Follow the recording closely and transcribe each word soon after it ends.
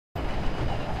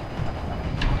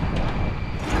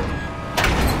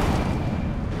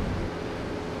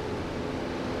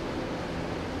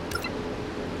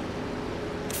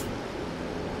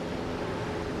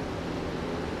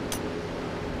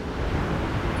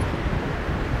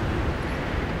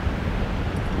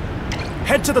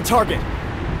Head to the target.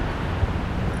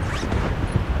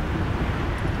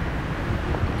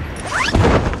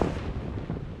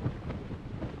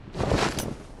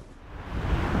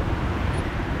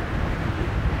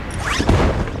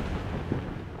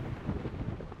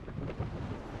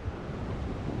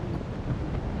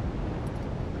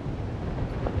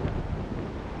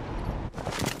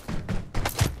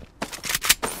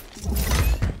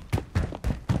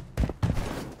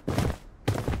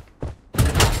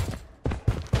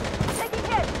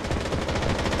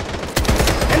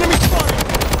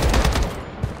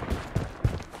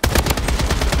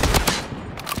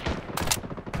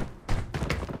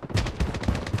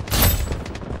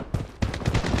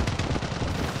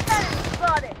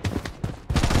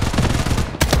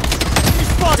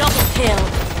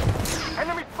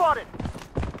 Enemy spotted!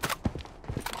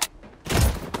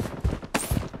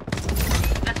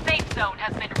 The safe zone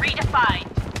has been redefined.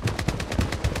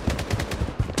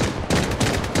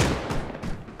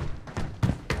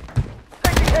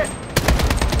 Taking hit!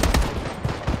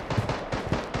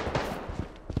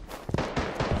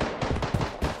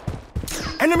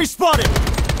 Enemy spotted!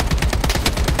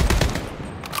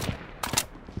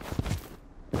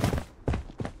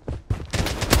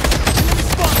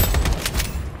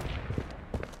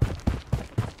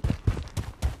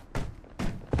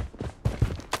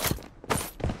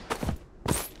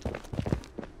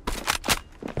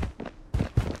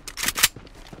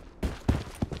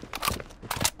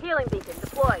 Healing beacon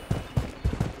deployed.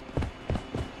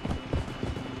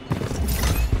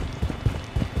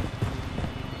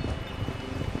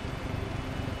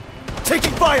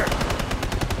 Taking fire!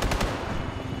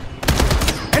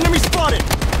 Enemy spotted!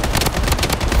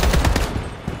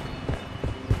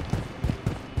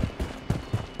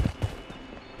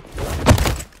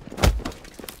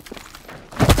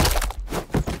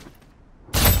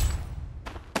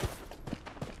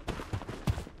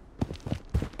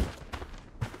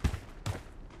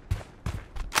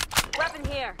 Weapon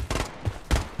here.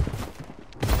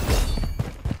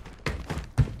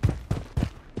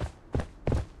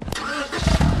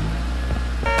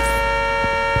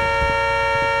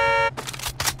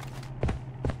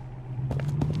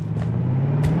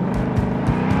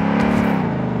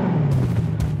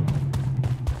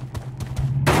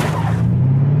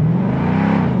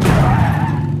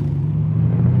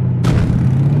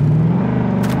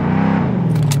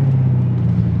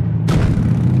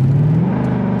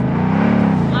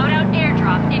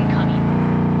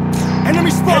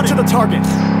 Head to the target!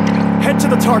 Head to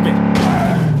the target!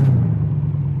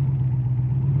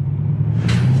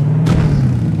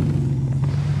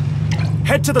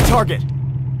 Head to the target!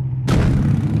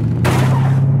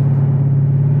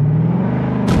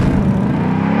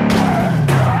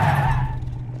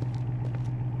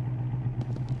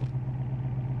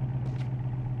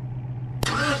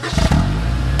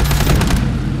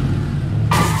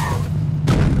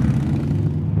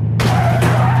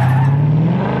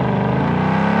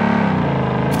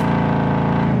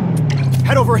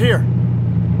 Head over here!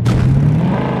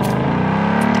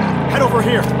 Head over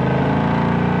here!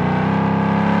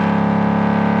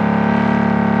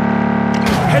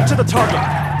 Head to the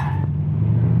target!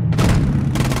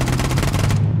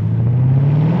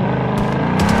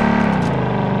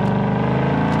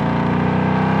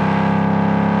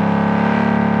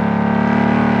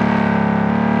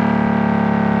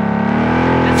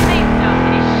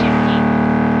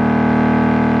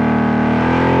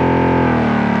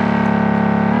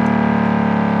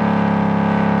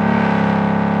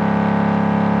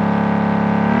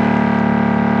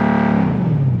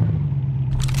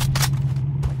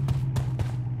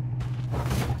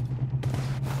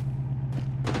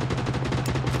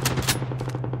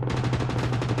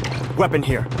 Weapon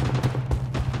here.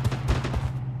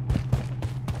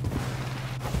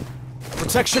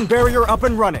 Protection barrier up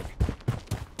and running.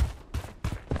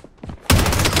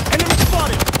 Enemy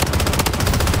spotted!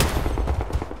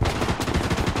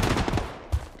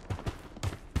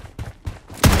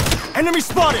 Enemy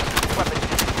spotted! Weapon.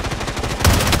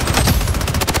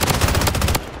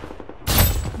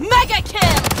 Mega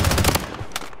kill!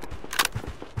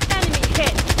 Enemy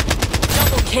hit!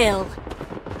 Double kill!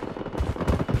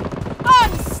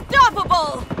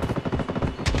 Unstoppable!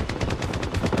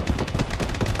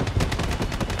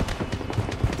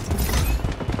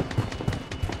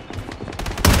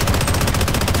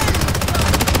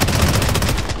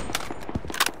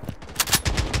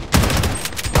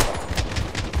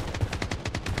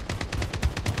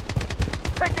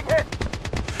 Taking hit!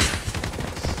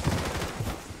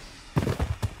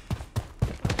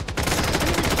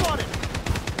 Enemy spotted!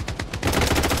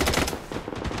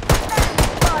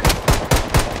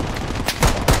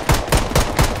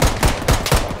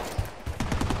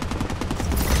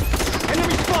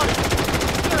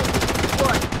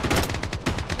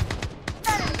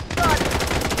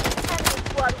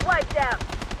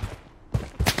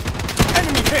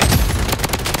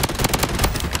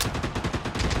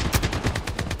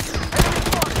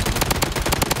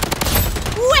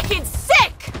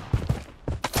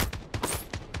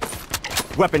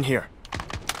 Weapon here.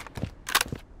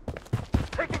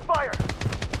 Taking fire.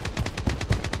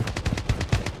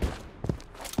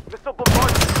 Missile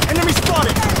bombardment. Enemy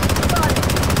spotted!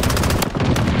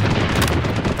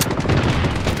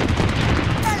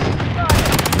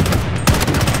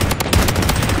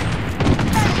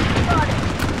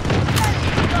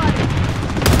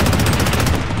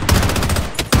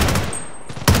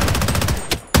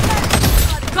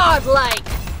 Godlike!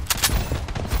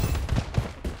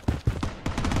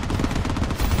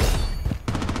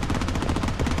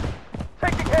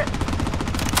 Taking hit.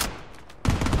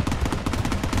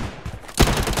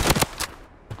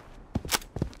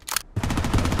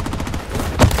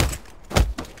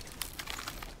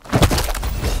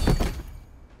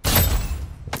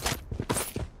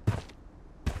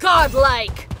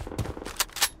 Godlike!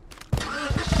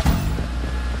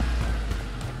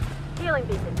 Healing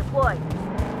beacon deployed.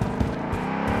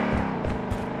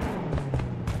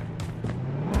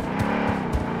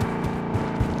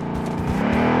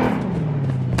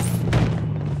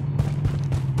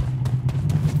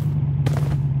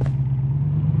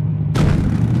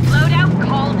 Loadout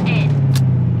called in.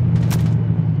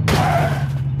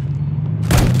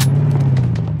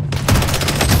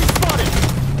 Spotted!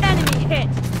 Enemy hit!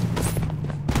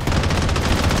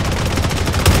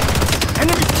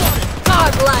 Enemy spotted!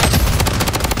 Godlike!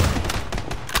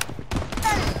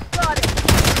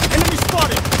 Enemy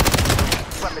spotted!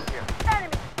 Weapon here.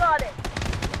 Enemy spotted.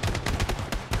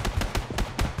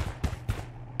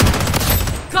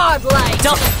 Godlike!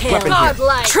 Double kill! Weapon here.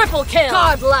 Godlike! Triple kill!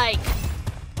 Godlike!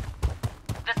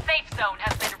 The safe zone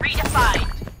has been redefined.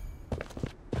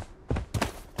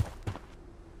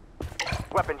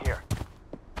 Weapon here.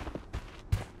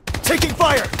 Taking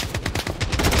fire!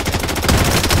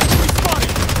 Enemy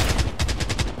spotted!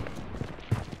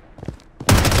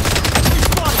 Enemy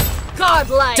spotted!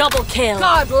 Godlike! Double kill!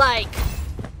 Godlike!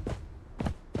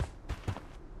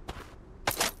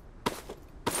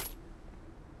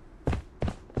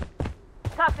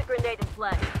 Toxic grenade in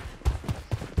play.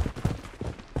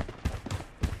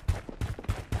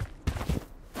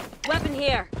 Weapon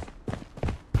here!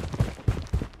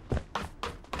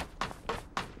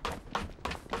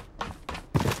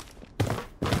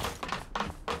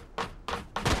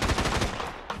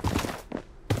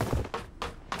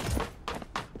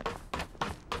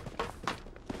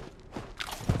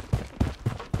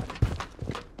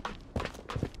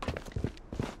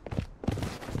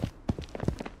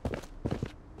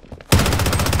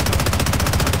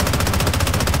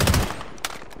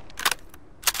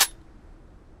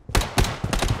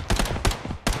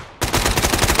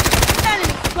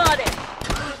 Enemy spotted!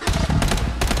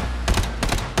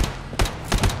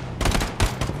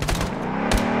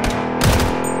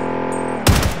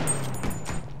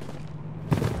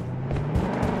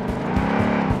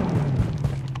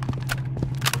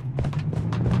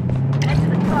 Head to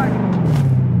the target.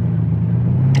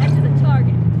 Head to the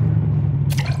target.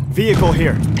 Vehicle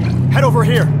here. Head over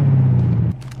here.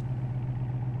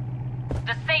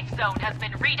 The safe zone has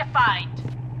been redefined.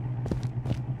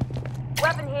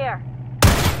 Weapon here!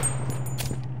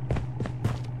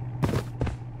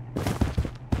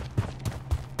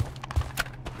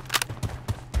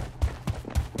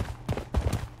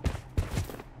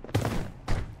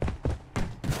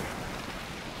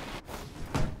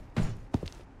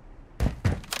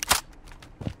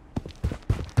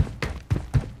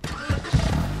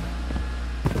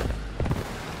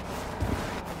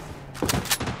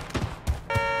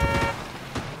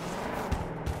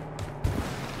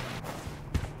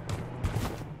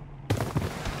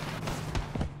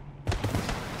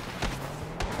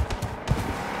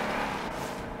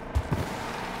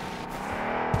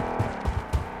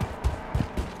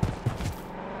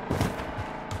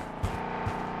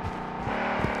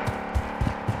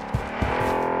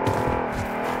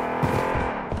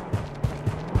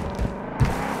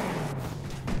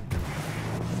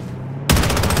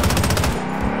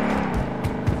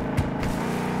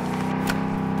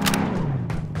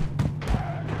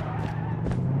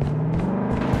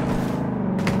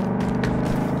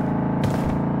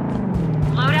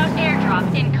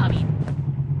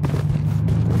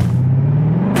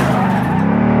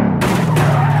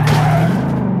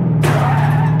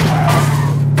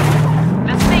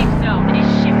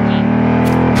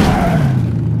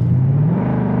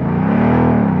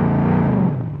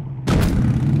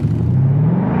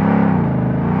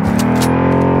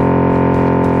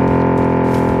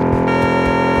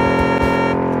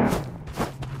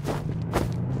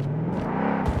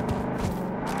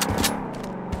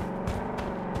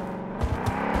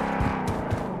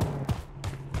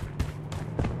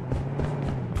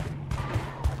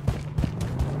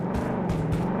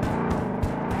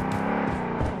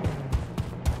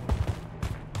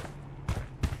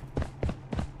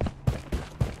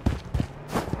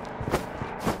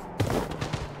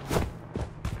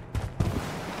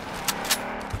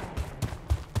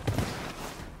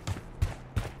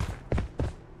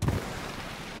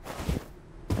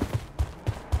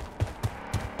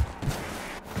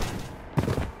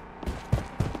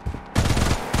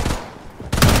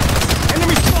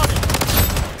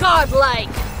 Godlike.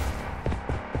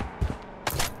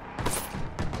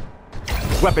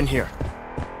 Weapon here.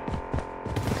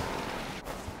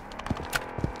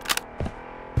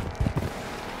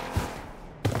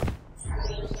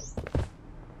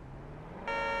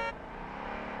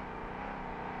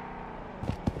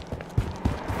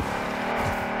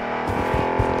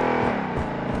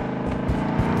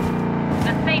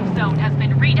 The safe zone has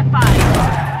been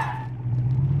redefined.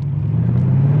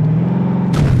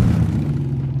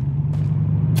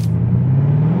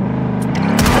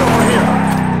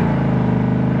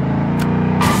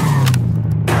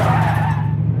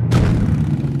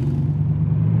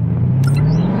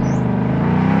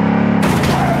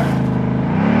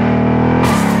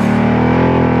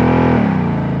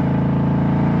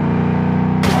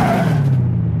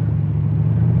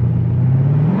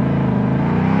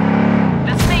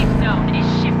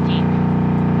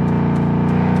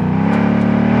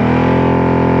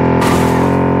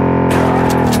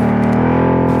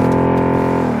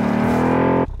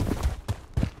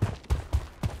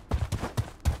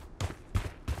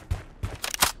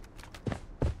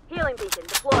 Healing beacon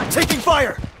deployed. Taking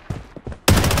fire!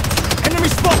 Enemy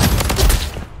spot!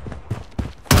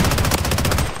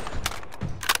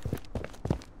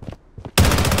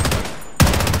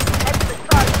 Head to the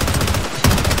target.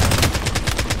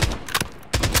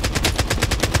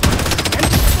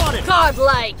 Enemy spotted!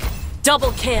 Godlike.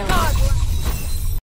 Double kill.